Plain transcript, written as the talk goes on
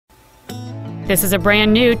This is a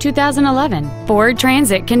brand new 2011 Ford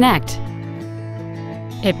Transit Connect.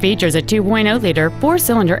 It features a 2.0-liter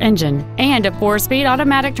four-cylinder engine and a 4-speed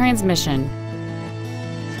automatic transmission.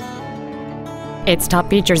 Its top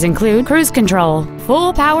features include cruise control,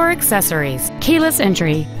 full power accessories, keyless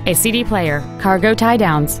entry, a CD player, cargo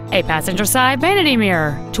tie-downs, a passenger side vanity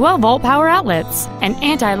mirror, 12-volt power outlets, an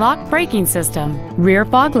anti-lock braking system, rear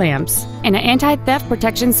fog lamps, and an anti-theft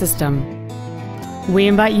protection system. We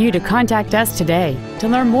invite you to contact us today to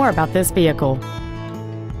learn more about this vehicle.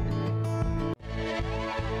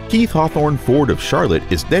 Keith Hawthorne Ford of Charlotte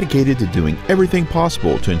is dedicated to doing everything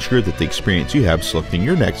possible to ensure that the experience you have selecting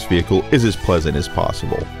your next vehicle is as pleasant as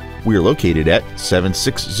possible. We are located at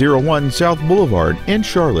 7601 South Boulevard in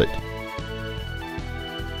Charlotte.